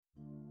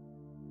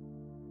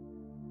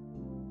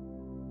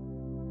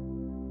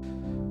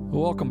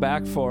Welcome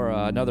back for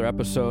another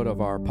episode of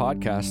our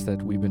podcast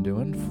that we've been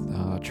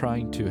doing,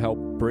 trying to help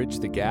bridge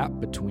the gap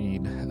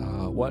between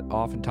what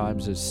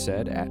oftentimes is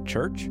said at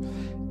church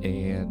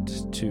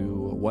and to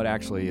what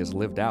actually is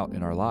lived out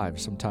in our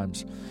lives.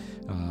 Sometimes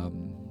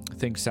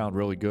things sound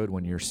really good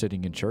when you're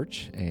sitting in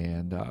church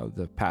and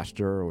the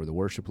pastor or the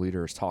worship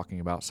leader is talking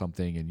about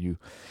something and you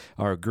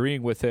are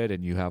agreeing with it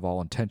and you have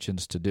all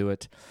intentions to do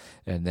it.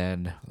 And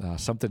then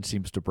something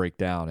seems to break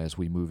down as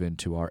we move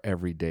into our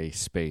everyday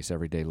space,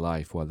 everyday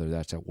life, whether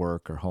that's at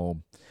work or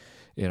home,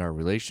 in our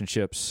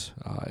relationships,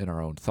 in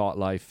our own thought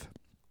life,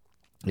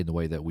 in the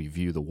way that we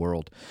view the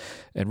world.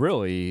 And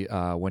really,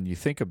 when you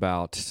think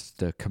about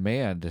the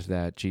command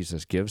that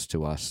Jesus gives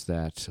to us,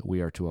 that we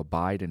are to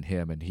abide in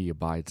him and he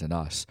abides in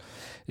us,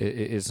 it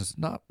is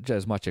not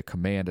as much a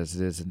command as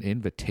it is an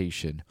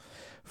invitation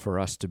for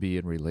us to be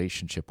in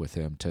relationship with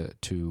him, to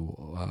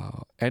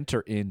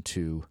enter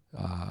into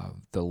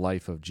the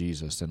life of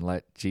Jesus and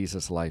let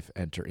Jesus' life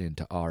enter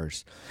into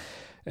ours.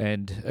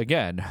 And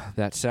again,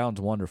 that sounds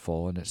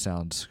wonderful and it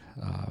sounds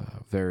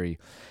very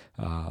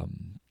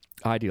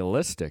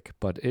idealistic,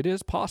 but it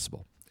is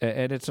possible,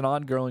 and it's an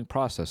ongoing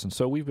process. And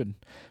so we've been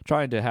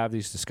trying to have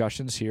these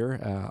discussions here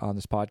on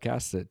this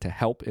podcast to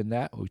help in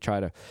that. We try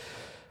to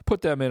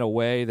put them in a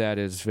way that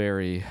is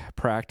very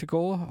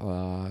practical,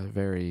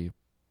 very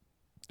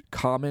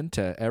common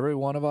to every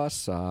one of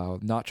us,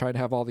 not trying to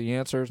have all the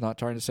answers, not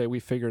trying to say we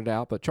figured it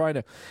out, but trying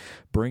to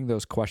bring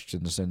those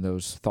questions and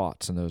those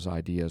thoughts and those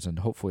ideas, and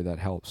hopefully that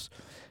helps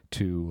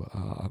to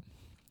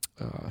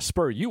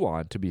spur you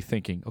on to be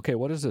thinking, okay,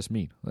 what does this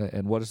mean?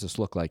 And what does this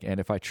look like? And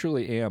if I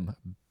truly am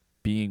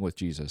being with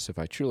Jesus, if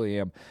I truly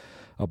am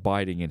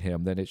abiding in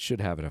him, then it should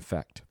have an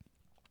effect.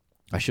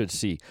 I should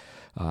see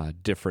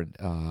different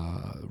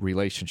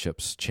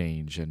relationships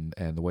change and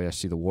the way I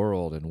see the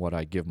world and what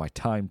I give my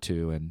time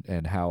to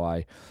and how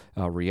I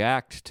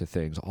react to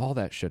things. All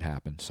that should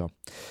happen. So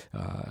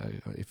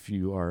if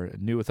you are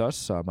new with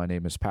us, my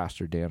name is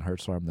Pastor Dan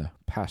Hertzler. I'm the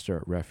pastor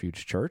at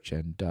Refuge Church.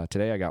 And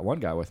today I got one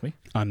guy with me.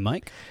 I'm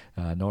Mike.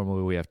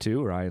 Normally we have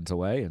two. Ryan's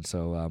away. And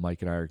so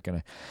Mike and I are going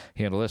to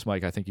handle this.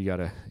 Mike, I think you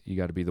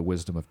gotta be the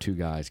wisdom of two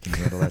guys. Can you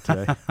handle that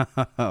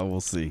today?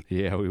 We'll see.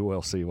 Yeah, we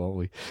will see, won't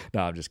we?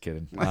 No, I'm just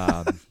kidding.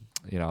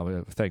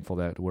 I'm thankful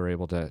that we're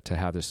able to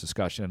have this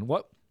discussion. And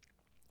what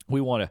we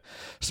want to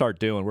start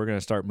doing, we're going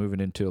to start moving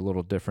into a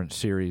little different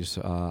series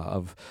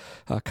of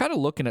kind of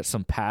looking at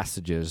some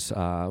passages,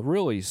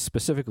 really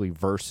specifically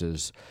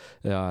verses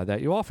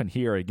that you often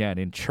hear, again,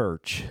 in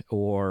church,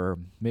 or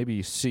maybe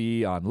you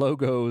see on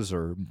logos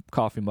or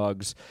coffee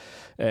mugs.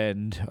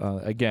 And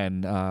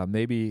again,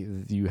 maybe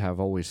you have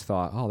always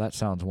thought, oh, that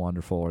sounds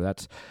wonderful, or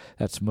that's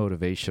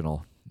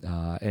motivational.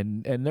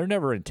 And they're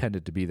never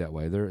intended to be that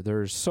way.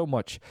 There's so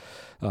much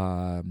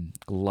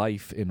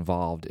life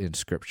involved in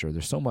Scripture.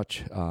 There's so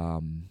much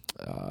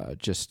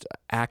just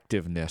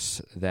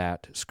activeness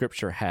that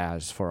Scripture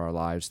has for our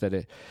lives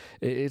that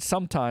it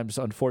sometimes,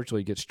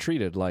 unfortunately, gets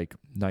treated like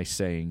nice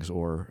sayings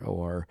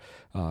or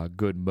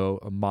good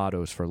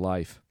mottos for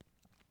life.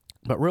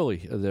 But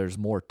really, there's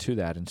more to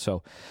that. And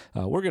so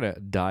we're going to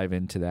dive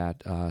into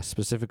that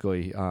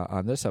specifically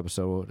on this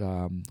episode.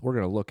 We're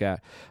going to look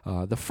at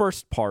the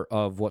first part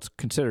of what's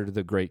considered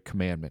the Great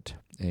Commandment.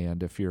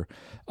 And if you're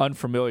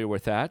unfamiliar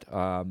with that,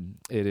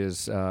 it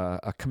is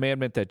a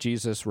commandment that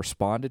Jesus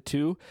responded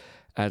to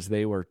as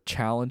they were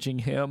challenging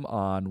him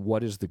on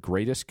what is the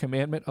greatest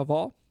commandment of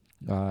all.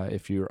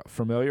 If you're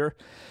familiar,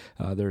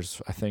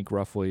 there's, I think,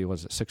 roughly,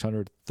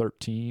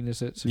 613,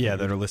 is it? Yeah,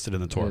 that are listed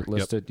in the Torah.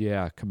 Listed, yep.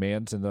 Yeah,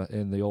 commands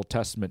in the Old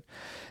Testament.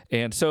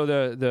 And so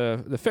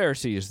the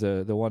Pharisees,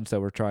 the ones that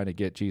were trying to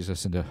get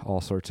Jesus into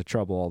all sorts of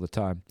trouble all the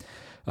time,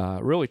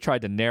 really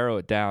tried to narrow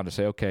it down to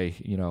say, okay,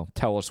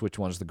 tell us which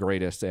one's the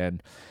greatest.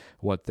 And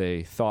what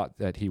they thought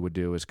that he would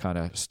do is kind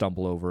of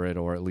stumble over it,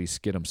 or at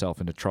least get himself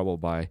into trouble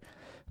by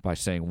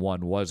saying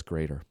one was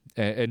greater.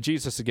 And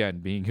Jesus, again,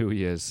 being who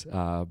he is,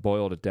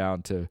 boiled it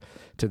down to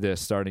this,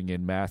 starting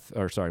in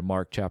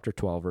Mark chapter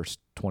 12, verse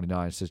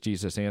 29. It says,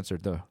 Jesus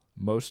answered, the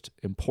most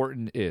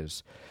important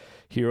is,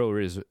 Hear, O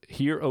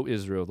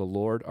Israel, the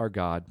Lord our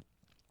God,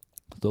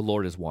 the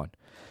Lord is one.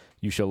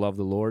 You shall love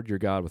the Lord your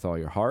God with all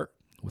your heart,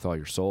 with all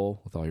your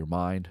soul, with all your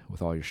mind,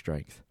 with all your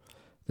strength.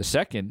 The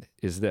second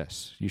is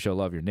this, you shall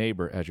love your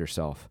neighbor as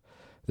yourself.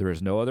 There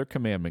is no other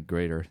commandment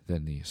greater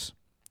than these.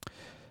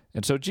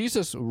 And so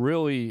Jesus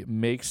really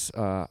makes,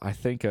 I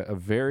think, a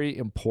very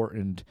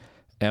important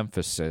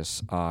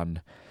emphasis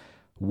on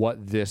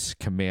what this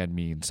command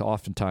means.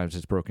 Oftentimes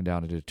it's broken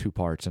down into two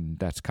parts, and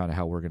that's kind of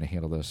how we're going to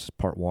handle this,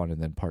 part one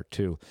and then part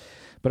two.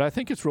 But I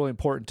think it's really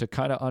important to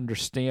kind of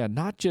understand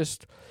not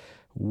just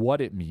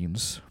what it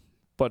means,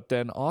 but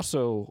then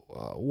also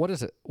what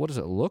does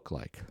it look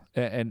like,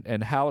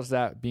 and how is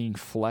that being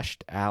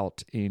fleshed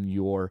out in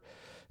your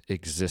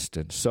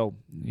existence. So,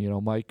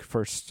 Mike,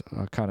 first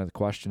kind of the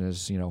question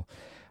is,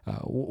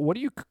 what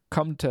do you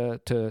come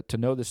to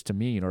know this to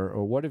mean,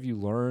 or what have you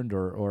learned,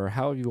 or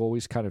how have you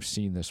always kind of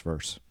seen this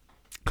verse?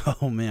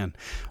 Oh man.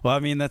 Well, I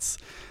mean,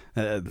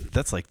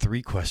 That's like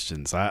 3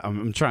 questions.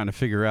 I'm trying to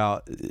figure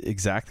out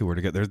exactly where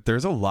to go.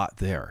 There's a lot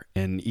there.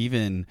 And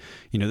even,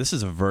 this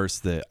is a verse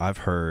that I've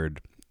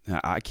heard,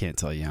 I can't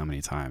tell you how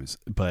many times,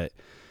 but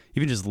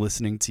even just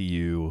listening to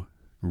you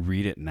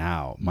read it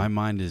now, my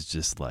mind is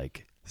just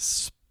like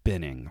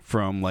spinning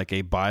from like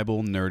a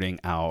Bible nerding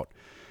out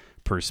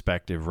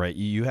perspective, right?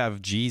 You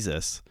have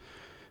Jesus,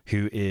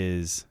 who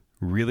is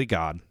really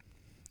God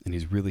and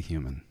he's really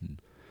human,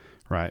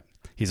 right?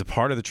 He's a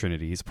part of the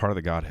Trinity. He's a part of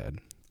the Godhead,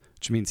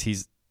 which means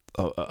he's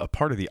a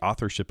part of the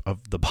authorship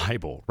of the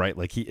Bible, right?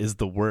 Like he is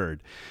the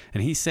Word.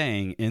 And he's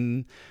saying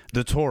in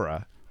the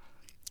Torah,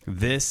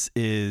 this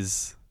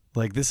is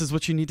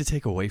what you need to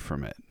take away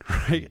from it,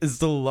 right? Is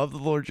to love the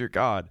Lord your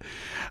God,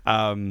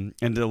 and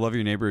to love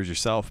your neighbor as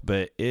yourself.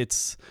 But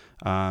it's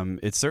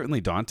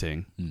certainly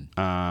daunting,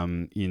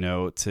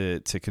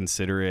 to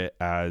consider it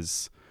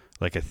as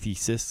like a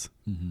thesis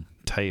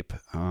type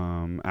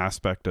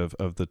aspect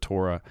of the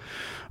Torah.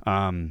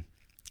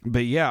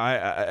 But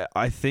yeah,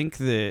 I think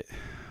that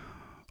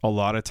a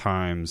lot of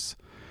times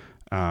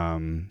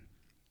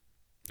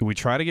we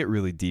try to get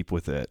really deep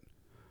with it,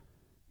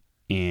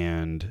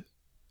 and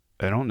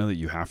I don't know that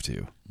you have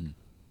to,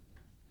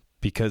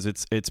 because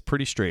it's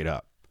pretty straight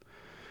up.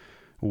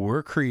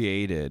 We're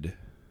created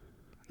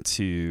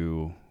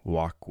to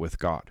walk with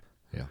God.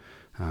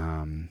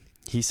 Yeah.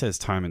 He says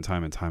time and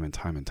time and time and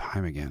time and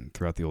time again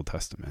throughout the Old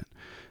Testament,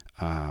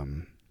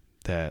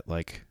 that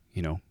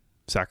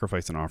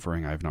sacrifice and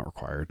offering I have not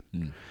required,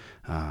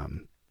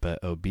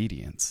 but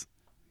obedience,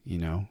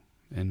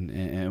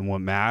 and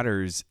what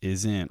matters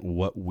isn't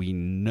what we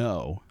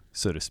know,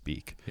 so to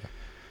speak,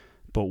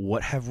 but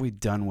what have we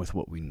done with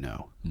what we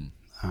know?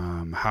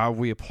 How have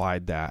we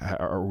applied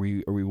that? Are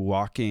we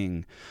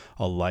walking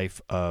a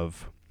life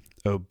of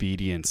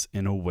obedience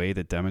in a way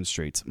that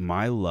demonstrates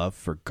my love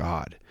for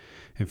God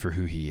and for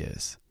who he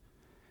is?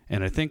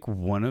 And I think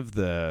one of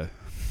the,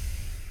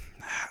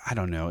 I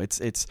don't know,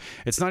 it's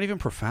not even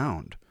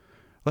profound.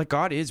 Like,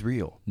 God is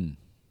real.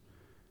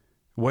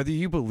 Whether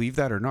you believe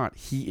that or not,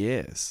 he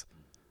is.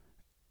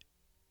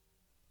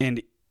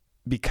 And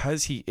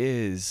because he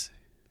is,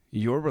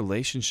 your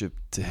relationship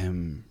to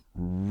him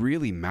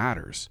really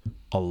matters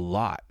a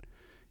lot.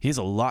 He has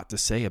a lot to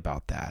say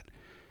about that.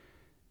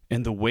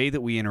 And the way that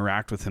we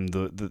interact with him,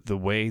 the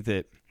way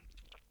that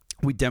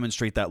we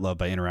demonstrate that love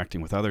by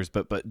interacting with others,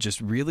 but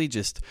just really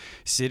just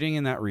sitting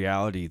in that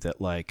reality that,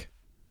 like,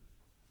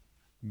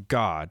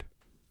 God,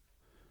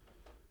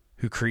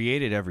 who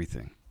created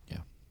everything,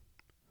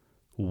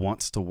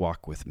 wants to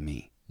walk with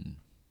me.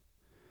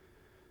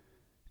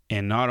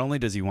 And not only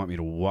does he want me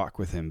to walk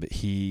with him, but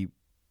he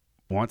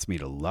wants me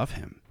to love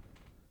him.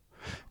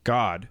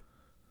 God,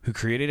 who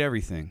created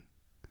everything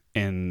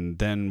and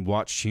then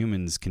watched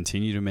humans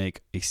continue to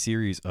make a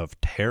series of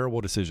terrible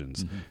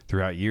decisions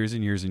throughout years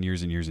and years and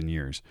years and years and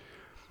years,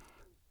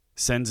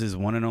 sends his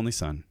one and only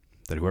Son,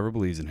 that whoever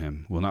believes in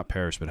him will not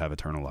perish but have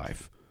eternal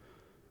life.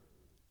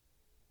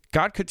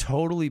 God could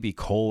totally be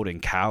cold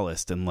and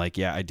calloused and like,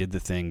 yeah, I did the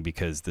thing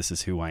because this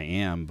is who I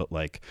am, but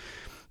like,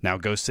 now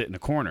go sit in a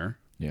corner.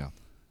 Yeah.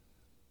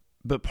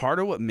 But part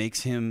of what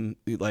makes him,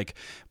 like,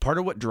 part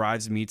of what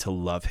drives me to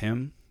love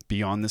him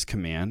beyond this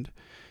command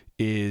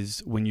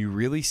is when you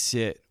really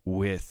sit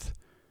with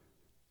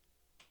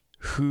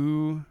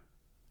who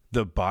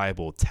the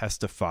Bible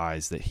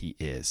testifies that he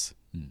is.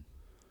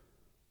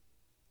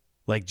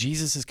 Like,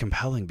 Jesus is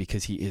compelling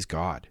because he is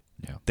God.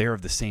 Yeah. They're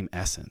of the same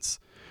essence,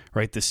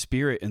 right? The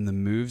Spirit and the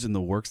moves and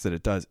the works that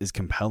it does is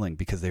compelling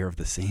because they are of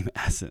the same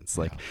essence.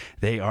 Like,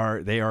 they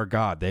are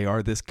God. They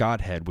are this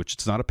Godhead, which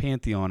it's not a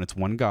pantheon. It's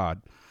one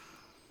God.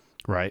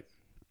 Right.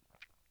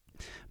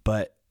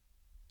 But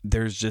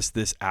there's just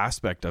this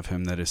aspect of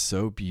him that is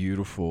so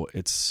beautiful.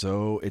 It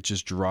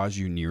just draws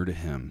you near to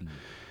him.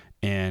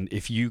 And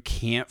if you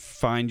can't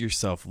find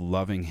yourself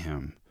loving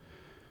him,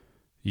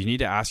 you need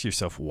to ask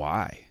yourself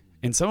why.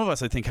 And some of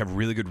us, I think, have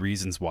really good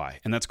reasons why.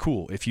 And that's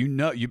cool. If you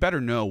know, you better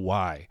know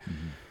why.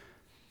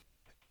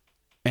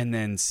 And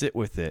then sit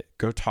with it.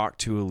 Go talk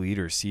to a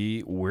leader.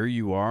 See where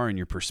you are and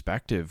your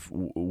perspective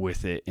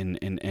with it,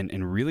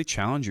 and really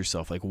challenge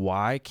yourself. Like,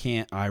 why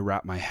can't I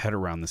wrap my head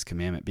around this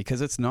commandment?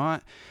 Because it's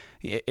not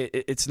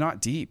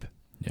deep.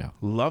 Yeah.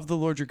 Love the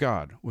Lord your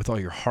God with all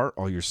your heart,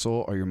 all your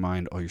soul, all your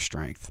mind, all your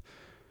strength.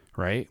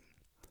 Right?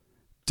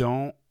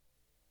 Don't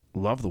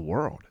love the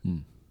world.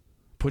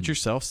 Put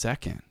yourself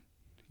second.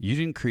 You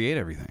didn't create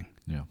everything.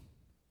 Yeah.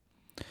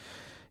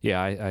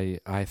 Yeah,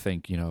 I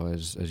think,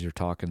 as you're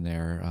talking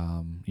there,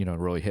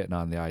 really hitting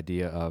on the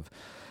idea of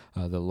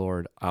the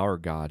Lord our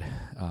God,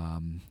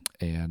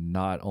 and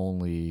not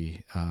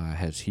only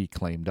has he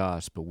claimed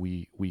us, but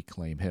we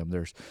claim him.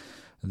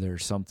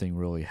 There's something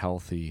really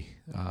healthy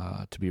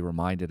to be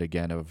reminded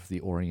again of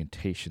the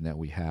orientation that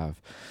we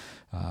have.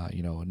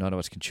 None of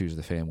us can choose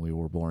the family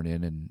we're born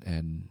in,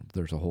 and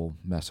there's a whole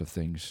mess of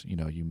things.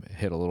 You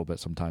hit a little bit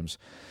sometimes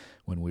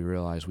when we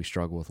realize we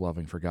struggle with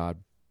loving for God.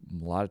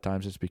 A lot of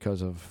times it's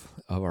because of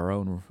our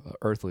own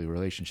earthly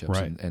relationships,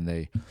 right. and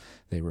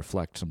they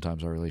reflect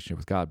sometimes our relationship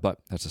with God. But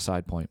that's a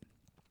side point.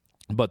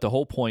 But the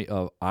whole point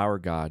of our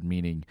God,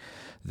 meaning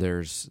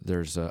there's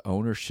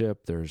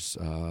ownership, there's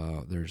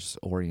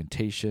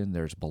orientation,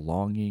 there's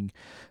belonging.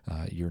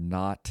 You're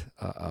not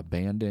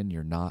abandoned.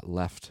 You're not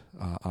left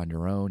on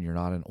your own. You're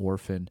not an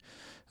orphan.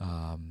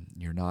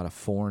 You're not a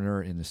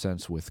foreigner in the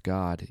sense with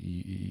God.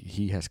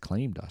 He has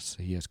claimed us.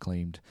 He has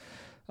claimed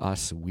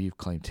us. We've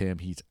claimed Him.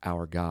 He's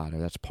our God.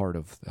 That's part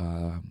of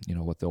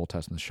what the Old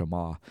Testament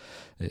Shema,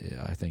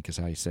 I think, is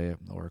how you say it,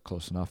 or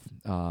close enough.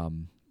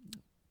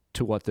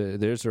 To what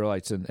the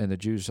Israelites and the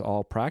Jews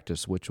all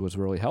practiced, which was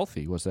really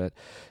healthy, was that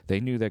they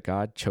knew that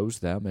God chose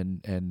them,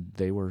 and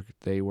they were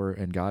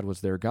and God was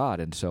their God.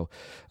 And so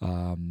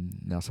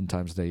now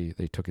sometimes they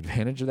took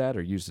advantage of that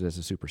or used it as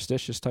a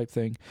superstitious type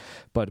thing,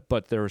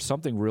 but there was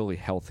something really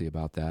healthy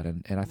about that,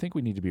 and I think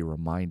we need to be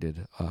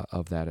reminded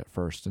of that at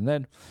first. And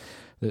then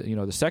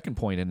the second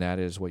point in that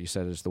is what you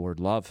said is the word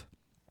love.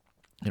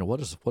 What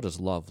does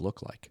love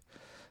look like?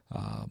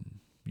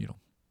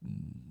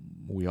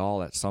 We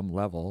all at some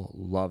level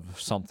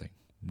love something.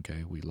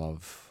 Okay, we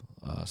love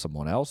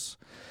someone else.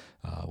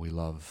 We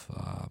love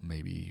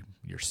maybe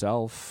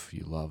yourself.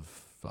 You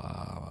love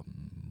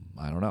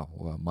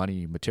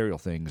money, material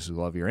things. You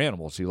love your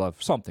animals. You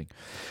love something.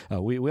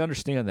 We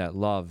understand that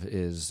love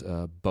is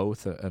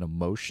both an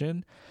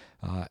emotion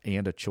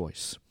and a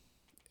choice.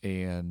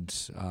 And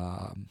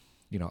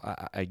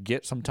I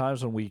get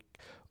sometimes when we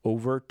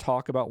over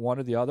talk about one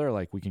or the other,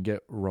 like we can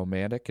get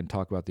romantic and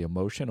talk about the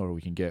emotion, or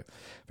we can get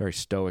very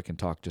stoic and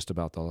talk just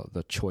about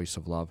the choice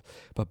of love.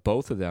 But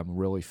both of them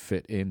really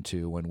fit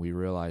into when we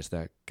realize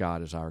that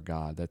God is our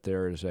God, that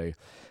there is a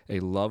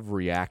love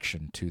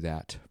reaction to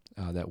that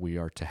that we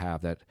are to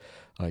have. That,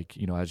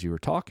 as you were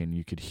talking,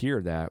 you could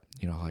hear that,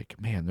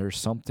 man, there's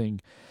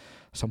something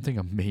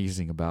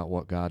amazing about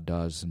what God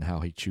does and how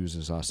He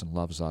chooses us and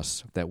loves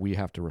us, that we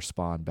have to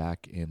respond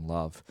back in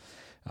love.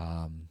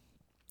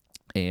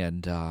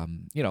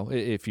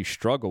 If you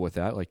struggle with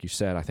that, like you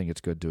said, I think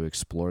it's good to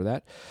explore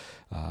that.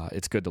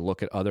 It's good to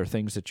look at other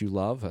things that you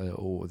love.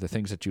 The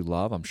things that you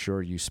love, I'm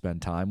sure you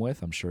spend time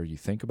with. I'm sure you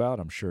think about.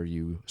 I'm sure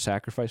you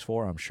sacrifice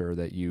for. I'm sure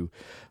that you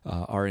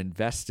are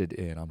invested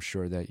in. I'm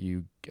sure that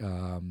you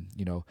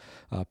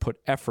put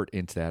effort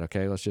into that.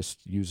 Okay, let's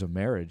just use a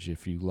marriage.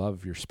 If you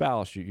love your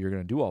spouse, you're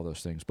going to do all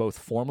those things, both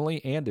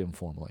formally and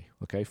informally.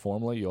 Okay,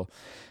 formally, you'll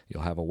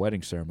have a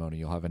wedding ceremony,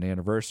 you'll have an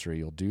anniversary,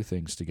 you'll do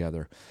things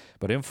together.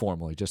 But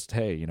informally, just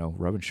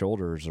rubbing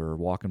shoulders or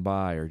walking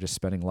by or just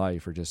spending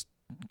life or just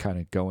kind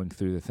of going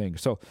through the thing.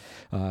 So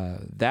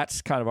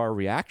that's kind of our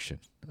reaction.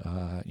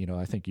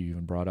 I think you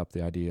even brought up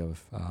the idea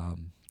of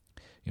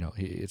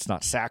it's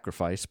not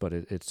sacrifice, but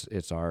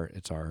it's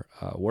our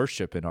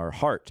worship in our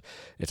heart.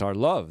 It's our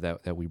love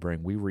that we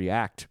bring. We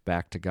react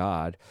back to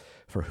God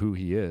for who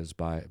He is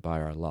by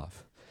our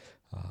love.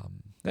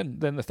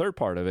 Then the third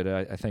part of it,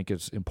 I think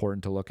is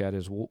important to look at,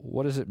 is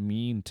what does it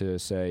mean to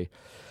say,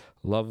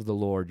 love the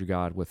Lord your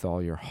God with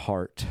all your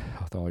heart,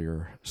 with all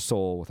your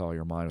soul, with all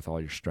your mind, with all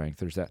your strength.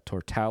 There's that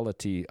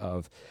totality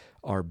of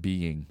our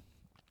being.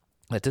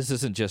 That this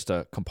isn't just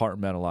a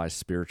compartmentalized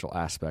spiritual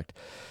aspect,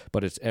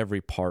 but it's every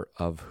part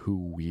of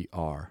who we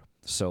are.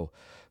 So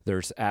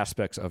there's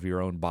aspects of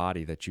your own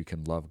body that you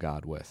can love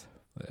God with.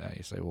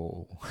 You say,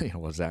 well,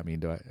 what does that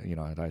mean?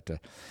 I'd have to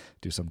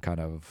do some kind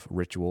of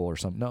ritual or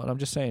something? No, I'm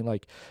just saying,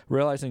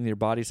 realizing that your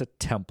body's a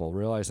temple,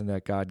 realizing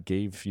that God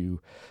gave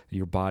you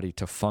your body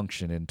to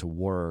function and to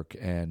work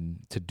and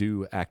to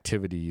do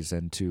activities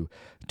and to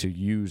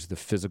use the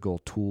physical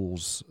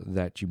tools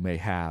that you may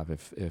have.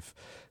 If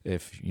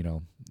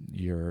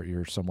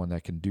you're someone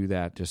that can do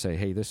that, just say,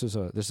 hey, this is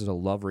a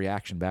love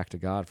reaction back to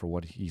God for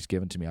what He's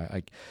given to me.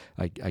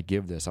 I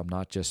give this. I'm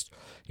not just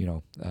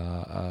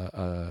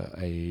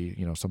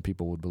some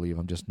people would believe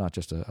I'm just not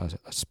just a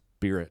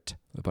spirit,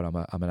 but I'm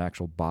an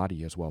actual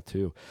body as well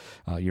too.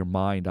 Your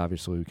mind,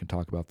 obviously, we can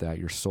talk about that.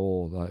 Your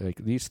soul,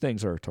 these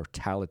things are a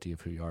totality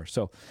of who you are.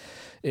 So,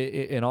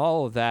 in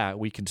all of that,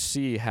 we can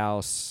see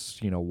how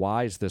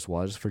wise this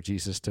was for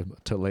Jesus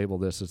to label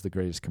this as the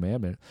greatest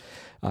commandment.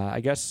 I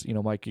guess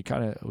Mike,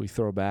 we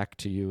throw back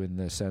to you in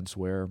the sense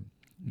where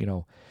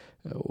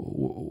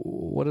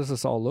what does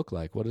this all look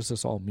like? What does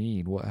this all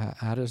mean?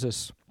 How does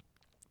this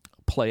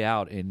play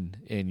out in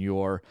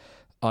your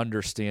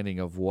understanding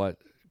of what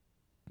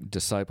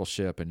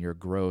discipleship and your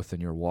growth and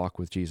your walk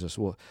with Jesus?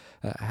 Well,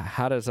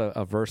 how does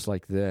a verse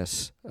like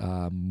this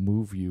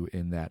move you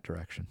in that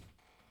direction?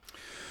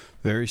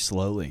 Very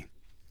slowly,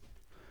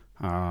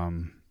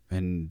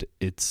 and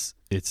it's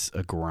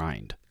a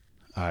grind.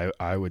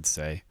 I would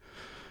say,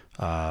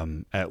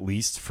 at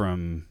least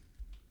from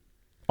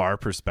our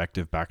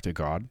perspective back to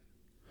God.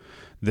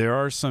 There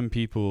are some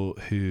people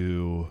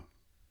who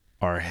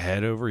are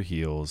head over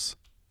heels.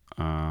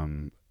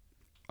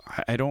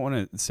 I don't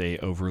want to say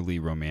overly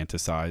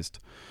romanticized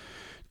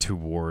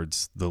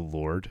towards the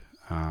Lord,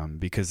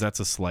 because that's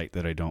a slight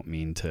that I don't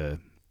mean to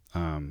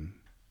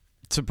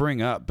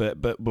bring up.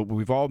 But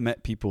we've all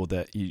met people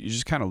that you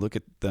just kind of look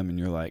at them and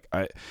you're like,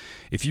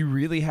 if you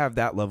really have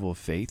that level of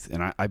faith,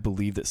 and I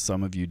believe that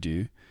some of you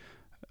do,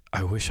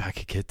 I wish I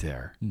could get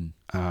there.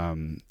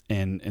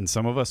 And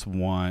some of us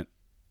want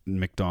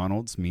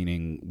McDonald's,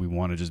 meaning we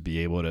want to just be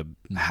able to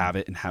have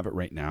it and have it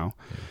right now.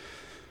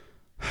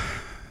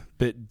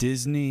 But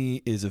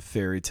Disney is a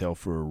fairy tale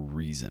for a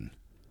reason.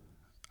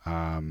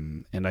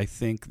 And I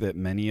think that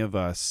many of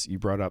us, you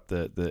brought up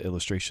the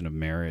illustration of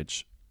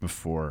marriage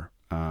before.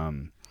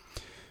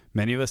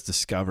 Many of us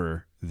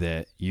discover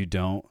that you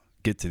don't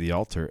get to the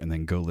altar and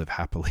then go live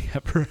happily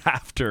ever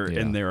after.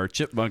 And there are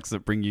chipmunks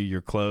that bring you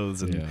your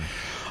clothes and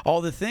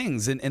all the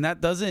things. And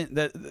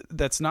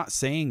that's not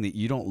saying that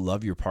you don't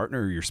love your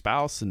partner or your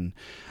spouse. And,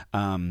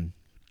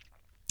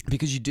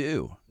 because you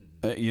do,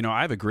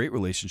 I have a great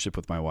relationship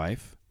with my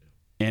wife,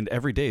 and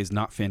every day is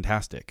not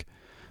fantastic.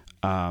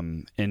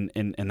 And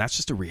that's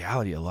just a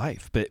reality of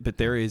life. But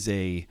there is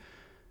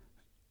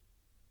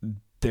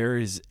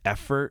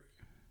effort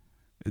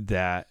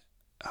that,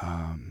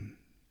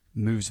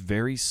 moves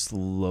very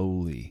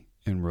slowly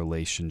in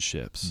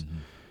relationships.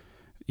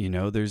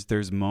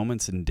 There's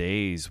moments and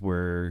days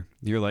where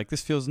you're like,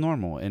 this feels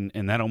normal.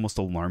 And that almost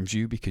alarms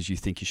you because you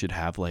think you should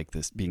have like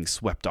this being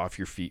swept off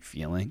your feet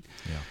feeling.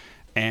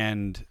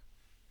 And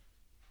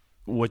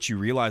what you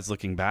realize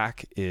looking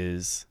back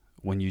is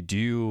when you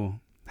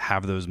do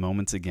have those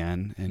moments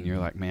again and you're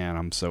like, man,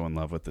 I'm so in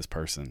love with this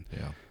person.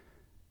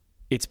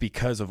 It's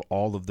because of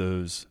all of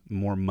those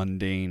more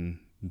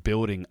mundane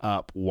building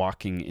up,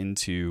 walking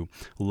into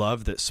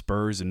love that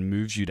spurs and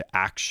moves you to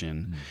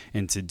action,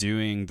 into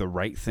doing the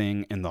right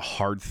thing and the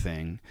hard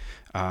thing,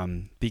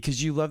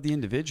 because you love the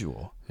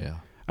individual.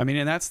 I mean,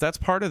 and that's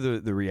part of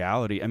the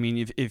reality. I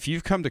mean, if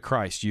you've come to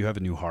Christ, you have a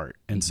new heart.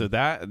 And so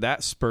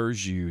that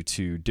spurs you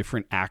to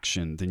different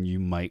action than you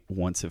might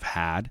once have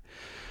had.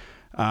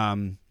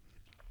 And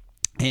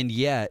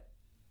yet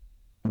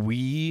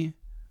we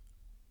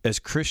as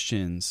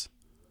Christians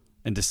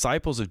and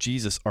disciples of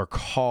Jesus are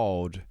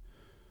called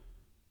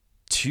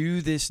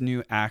to this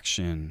new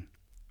action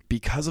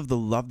because of the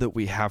love that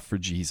we have for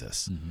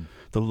Jesus,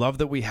 the love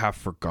that we have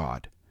for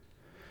God.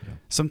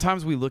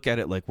 Sometimes we look at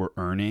it like we're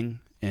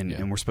earning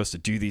and we're supposed to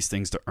do these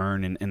things to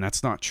earn. And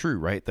that's not true,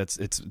 right?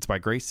 It's by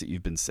grace that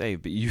you've been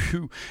saved, but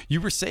you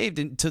were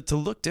saved to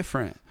look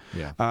different,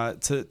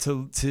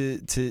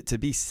 to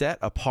be set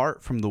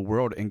apart from the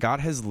world. And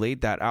God has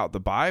laid that out. The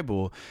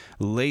Bible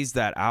lays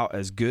that out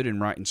as good and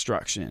right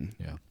instruction,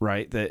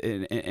 right? That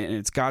and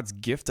it's God's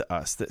gift to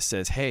us that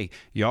says, hey,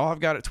 y'all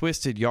have got it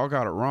twisted. Y'all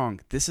got it wrong.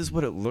 This is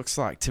what it looks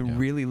like to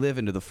really live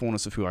into the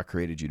fullness of who I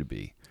created you to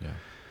be.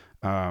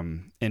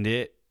 And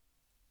it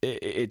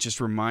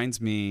just reminds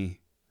me,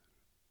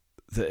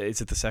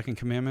 is it the second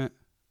commandment?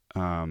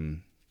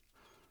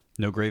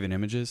 No graven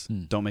images.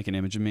 Don't make an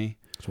image of me.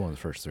 It's one of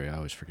the first three. I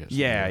always forget.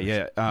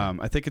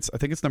 I think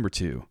it's number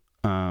 2.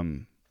 But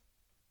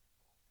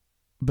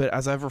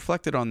as I've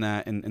reflected on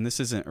that, and this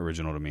isn't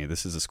original to me,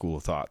 this is a school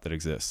of thought that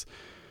exists.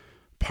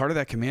 Part of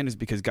that command is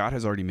because God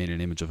has already made an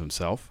image of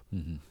himself,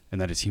 and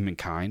that is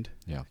humankind.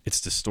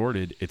 It's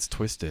distorted, it's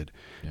twisted,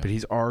 but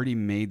he's already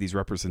made these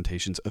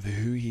representations of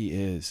who he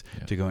is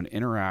to go and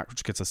interact,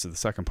 which gets us to the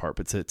second part,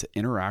 but to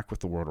interact with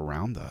the world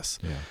around us.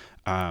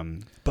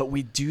 But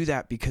we do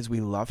that because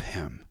we love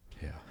him.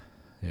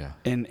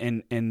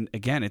 And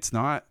again, it's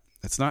not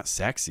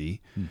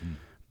sexy,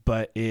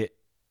 but it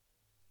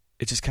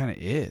just kind of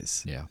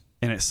is.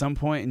 And at some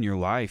point in your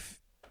life,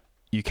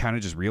 you kind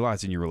of just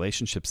realize in your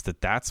relationships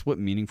that that's what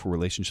meaningful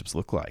relationships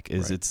look like.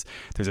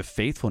 There's a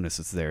faithfulness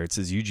that's there. It's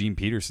as Eugene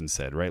Peterson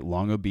said, right?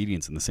 Long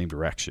obedience in the same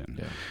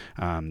direction.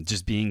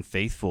 Just being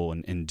faithful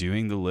and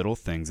doing the little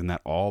things, and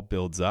that all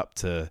builds up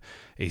to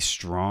a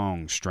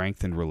strong,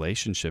 strengthened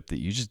relationship that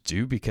you just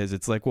do because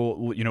it's like, well,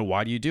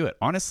 why do you do it?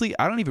 Honestly,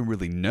 I don't even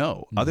really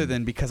know, other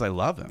than because I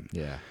love him.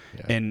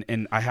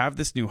 And I have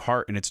this new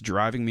heart, and it's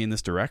driving me in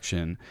this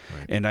direction.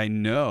 And I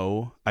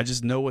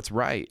just know what's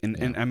right.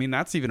 And I mean,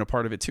 that's even a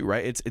part of it too,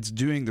 right? It's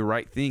doing the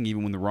right thing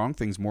even when the wrong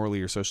thing's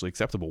morally or socially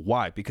acceptable.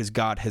 Why? Because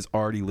God has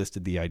already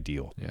listed the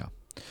ideal.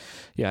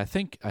 I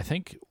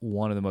think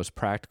one of the most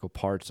practical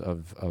parts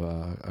of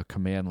a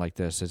command like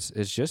this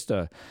is just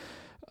a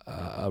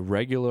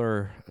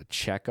regular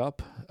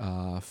checkup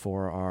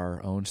for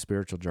our own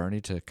spiritual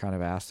journey, to kind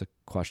of ask the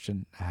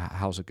question,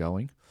 how's it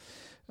going?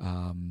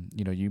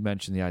 You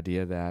mentioned the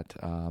idea that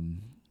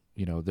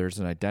there's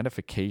an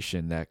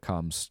identification that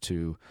comes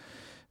to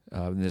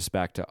this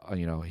back to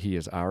he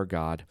is our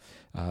God.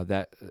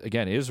 That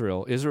again,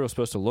 Israel is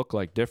supposed to look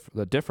like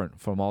different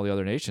from all the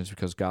other nations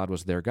because God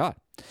was their God,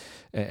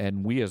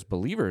 and we as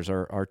believers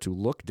are to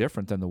look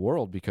different than the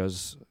world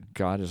because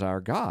God is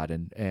our God,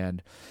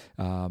 and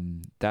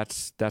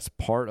that's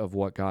part of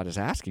what God is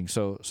asking.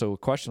 So a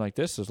question like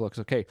this is,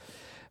 okay,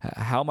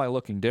 how am I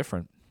looking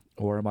different,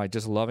 or am I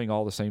just loving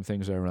all the same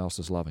things everyone else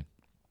is loving?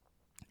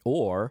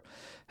 Or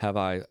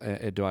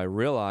do I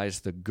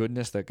realize the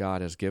goodness that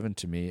God has given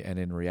to me, and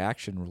in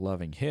reaction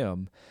loving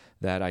him,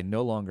 that I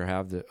no longer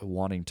have the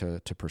wanting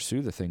to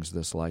pursue the things of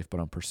this life, but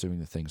I'm pursuing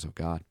the things of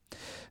God.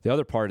 The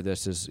other part of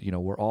this is,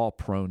 we're all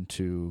prone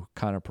to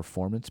kind of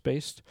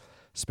performance-based,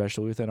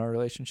 especially within our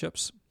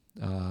relationships.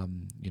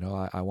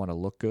 I want to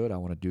look good. I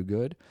want to do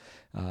good.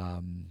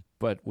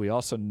 but we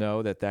also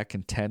know that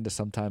can tend to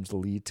sometimes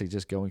lead to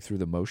just going through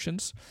the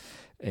motions.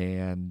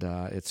 And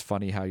it's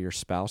funny how your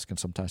spouse can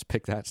sometimes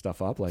pick that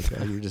stuff up, like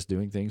you're just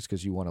doing things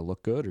because you want to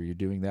look good, or you're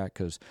doing that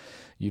because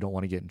you don't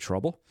want to get in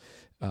trouble.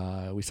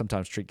 We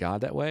sometimes treat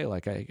God that way.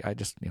 Like I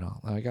just,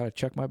 I got to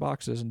check my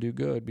boxes and do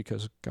good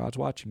because God's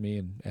watching me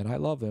and I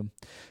love him.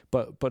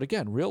 But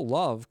again, real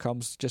love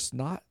comes just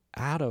not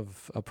out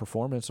of a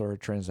performance or a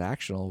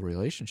transactional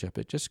relationship.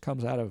 It just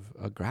comes out of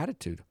a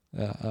gratitude,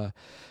 a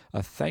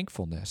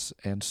thankfulness.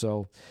 And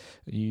so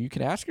you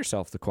can ask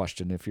yourself the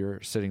question, if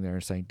you're sitting there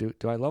and saying, do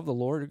I love the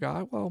Lord or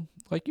God? Well,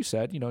 like you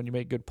said, and you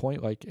make a good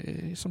point, like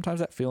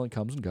sometimes that feeling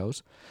comes and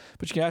goes,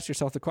 but you can ask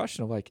yourself the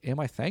question of like, am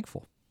I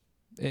thankful?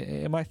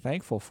 Am I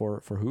thankful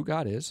for who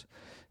God is?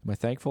 Am I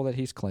thankful that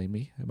he's claimed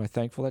me? Am I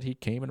thankful that he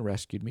came and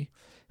rescued me?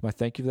 Am I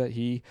thankful that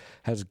he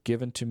has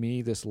given to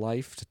me this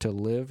life to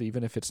live,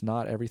 even if it's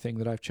not everything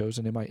that I've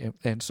chosen?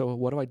 And so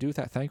what do I do with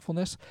that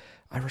thankfulness?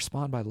 I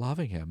respond by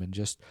loving him and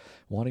just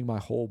wanting my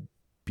whole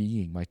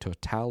being, my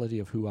totality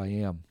of who I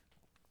am,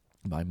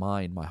 my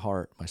mind, my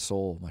heart, my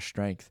soul, my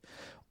strength,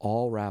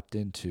 all wrapped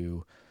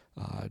into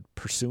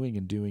pursuing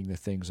and doing the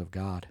things of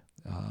God.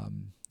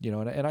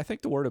 And I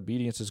think the word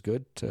obedience is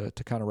good to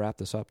kind of wrap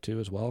this up too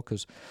as well,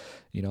 because,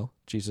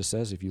 Jesus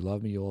says, if you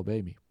love me, you'll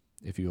obey me.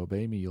 If you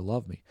obey me, you'll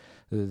love me.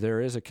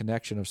 There is a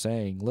connection of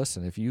saying,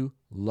 listen, if you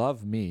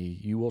love me,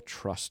 you will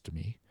trust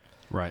me.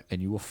 Right.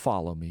 And you will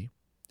follow me,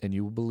 and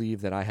you will believe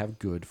that I have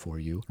good for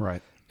you.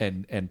 Right.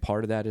 And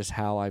part of that is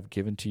how I've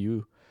given to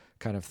you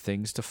kind of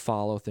things to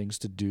follow, things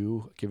to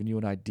do, given you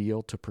an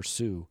ideal to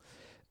pursue.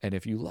 And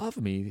if you love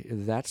me,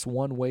 that's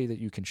one way that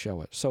you can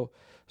show it. So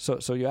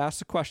you ask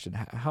the question,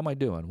 how am I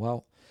doing?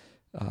 Well,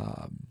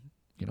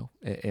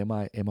 am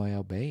I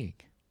obeying?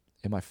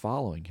 Am I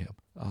following him?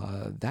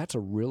 That's a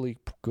really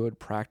good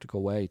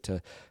practical way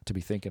to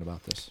be thinking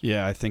about this.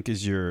 Yeah, I think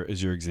as you're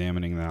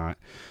examining that,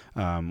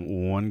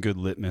 one good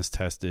litmus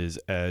test is,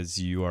 as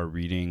you are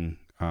reading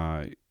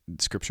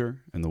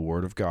Scripture and the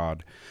Word of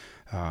God,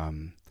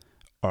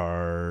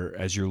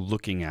 as you're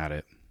looking at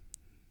it,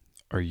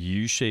 are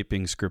you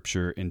shaping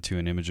Scripture into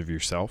an image of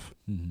yourself?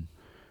 Mm-hmm.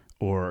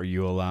 Or are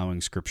you allowing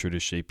Scripture to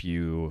shape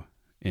you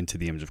into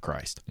the image of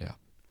Christ? Yeah.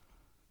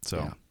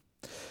 So,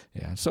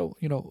 yeah. So,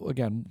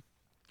 again,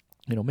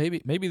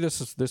 maybe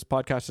this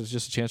podcast is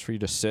just a chance for you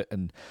to sit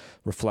and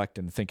reflect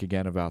and think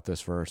again about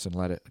this verse and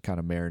let it kind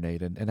of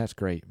marinate. And that's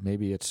great.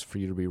 Maybe it's for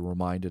you to be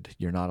reminded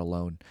you're not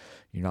alone.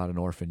 You're not an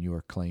orphan. You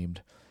are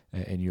claimed,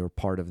 and you're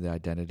part of the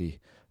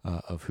identity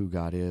of who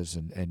God is,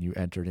 and you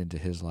entered into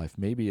his life.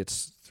 Maybe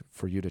it's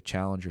for you to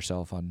challenge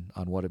yourself on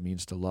what it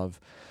means to love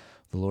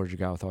the Lord your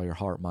God with all your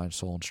heart, mind,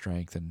 soul, and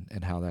strength,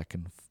 and how that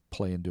can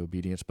play into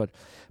obedience. But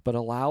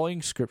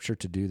allowing Scripture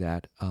to do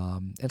that,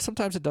 and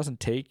sometimes it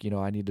doesn't take,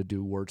 I need to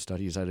do word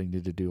studies, I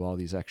need to do all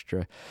these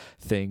extra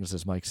things,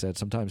 as Mike said.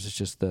 Sometimes it's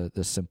just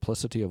the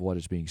simplicity of what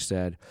is being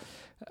said,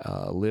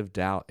 lived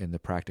out in the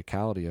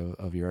practicality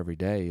of your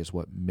everyday, is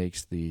what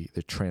makes the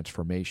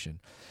transformation.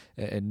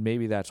 And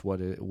maybe that's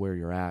where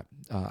you're at.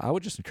 I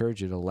would just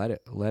encourage you to let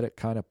it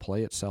kind of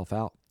play itself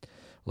out.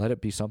 Let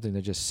it be something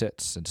that just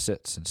sits and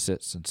sits and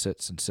sits and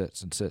sits and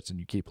sits and sits, and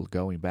you keep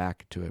going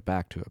back to it,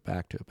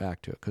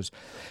 because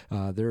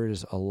there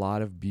is a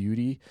lot of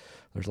beauty,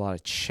 there's a lot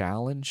of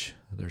challenge,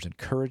 there's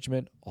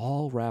encouragement,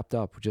 all wrapped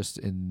up just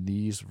in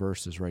these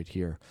verses right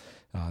here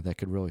that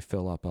could really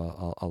fill up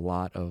a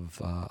lot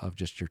of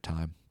just your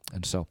time.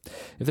 And so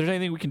if there's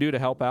anything we can do to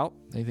help out,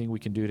 anything we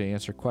can do to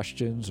answer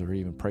questions or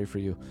even pray for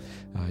you,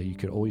 you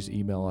could always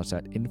email us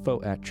at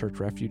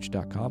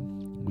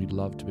info@churchrefuge.com. We'd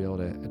love to be able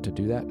to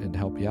do that and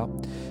help you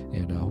out,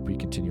 and I hope we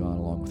continue on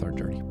along with our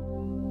journey.